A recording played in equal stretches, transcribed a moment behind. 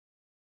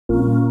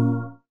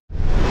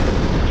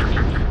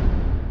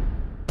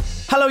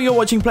Hello, you're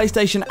watching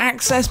PlayStation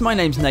Access. My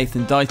name's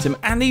Nathan Dighton,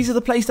 and these are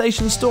the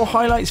PlayStation Store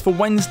highlights for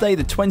Wednesday,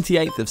 the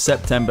 28th of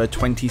September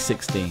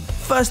 2016.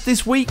 First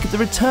this week, the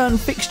return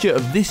fixture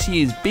of this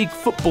year's big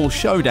football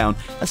showdown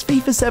as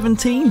FIFA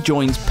 17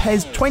 joins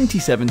PES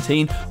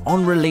 2017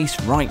 on release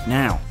right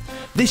now.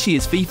 This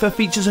year's FIFA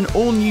features an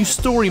all-new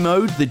story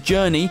mode, The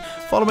Journey,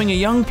 following a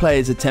young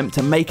player's attempt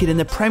to make it in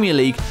the Premier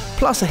League,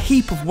 plus a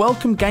heap of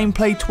welcome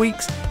gameplay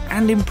tweaks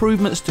and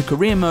improvements to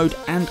Career Mode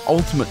and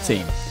Ultimate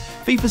Team.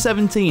 FIFA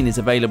 17 is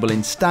available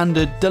in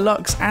Standard,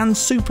 Deluxe and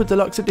Super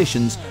Deluxe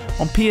editions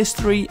on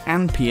PS3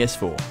 and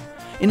PS4.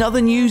 In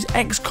other news,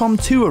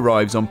 XCOM 2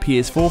 arrives on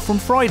PS4 from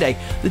Friday.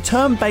 The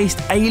turn-based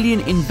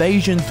alien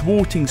invasion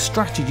thwarting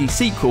strategy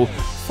sequel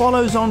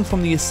follows on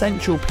from the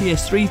essential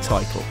PS3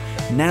 title.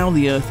 Now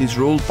the Earth is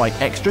ruled by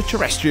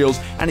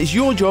extraterrestrials, and it's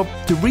your job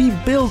to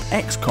rebuild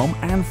XCOM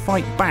and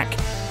fight back.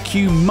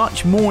 Cue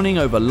much mourning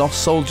over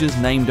lost soldiers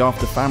named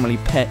after family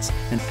pets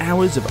and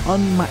hours of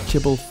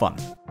unmatchable fun.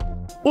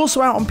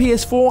 Also out on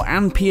PS4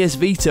 and PS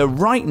Vita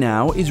right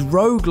now is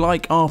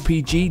roguelike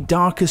RPG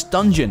Darkest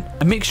Dungeon,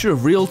 a mixture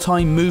of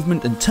real-time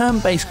movement and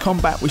turn-based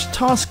combat which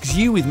tasks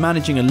you with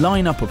managing a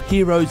lineup of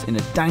heroes in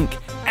a dank,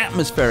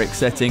 atmospheric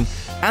setting.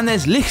 And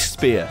there's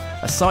Lichtspear,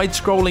 a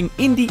side-scrolling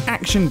indie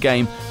action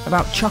game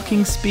about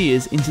chucking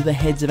spears into the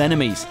heads of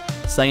enemies.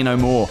 Say no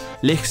more,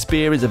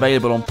 Lichtspear is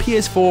available on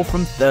PS4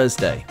 from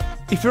Thursday.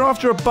 If you're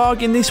after a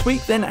bargain this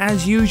week, then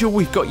as usual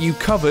we've got you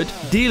covered.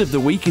 Deal of the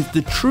week is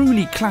the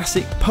truly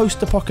classic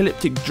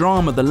post-apocalyptic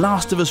drama The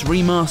Last of Us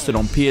Remastered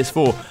on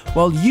PS4,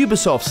 while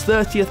Ubisoft's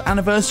 30th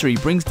anniversary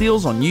brings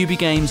deals on newbie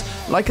games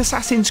like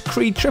Assassin's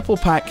Creed Triple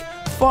Pack,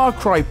 Far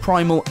Cry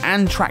Primal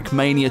and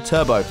Trackmania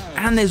Turbo.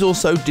 And there's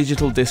also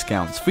digital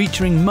discounts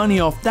featuring money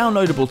off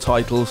downloadable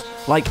titles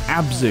like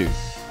Abzu,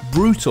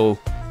 Brutal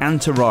and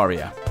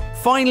Terraria.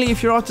 Finally,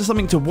 if you're after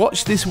something to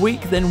watch this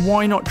week, then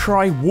why not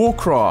try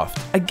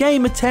Warcraft, a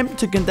game attempt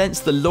to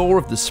condense the lore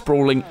of the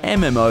sprawling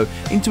MMO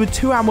into a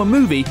 2-hour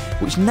movie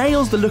which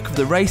nails the look of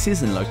the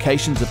races and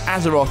locations of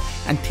Azeroth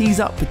and tees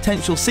up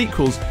potential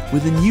sequels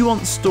with a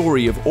nuanced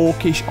story of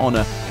orcish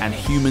honour and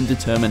human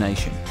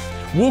determination.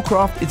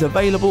 Warcraft is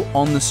available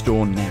on the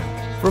store now.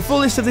 For a full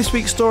list of this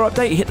week's store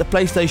update, hit the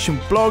PlayStation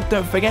blog.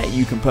 Don't forget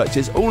you can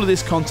purchase all of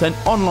this content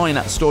online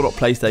at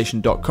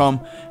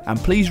store.playstation.com, and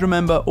please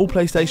remember all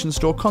PlayStation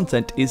Store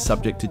content is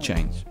subject to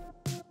change.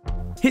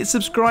 Hit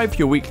subscribe for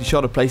your weekly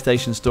shot of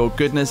PlayStation Store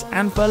goodness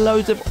and for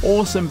loads of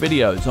awesome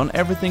videos on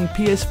everything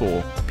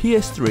PS4,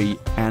 PS3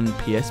 and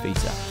PS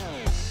Vita.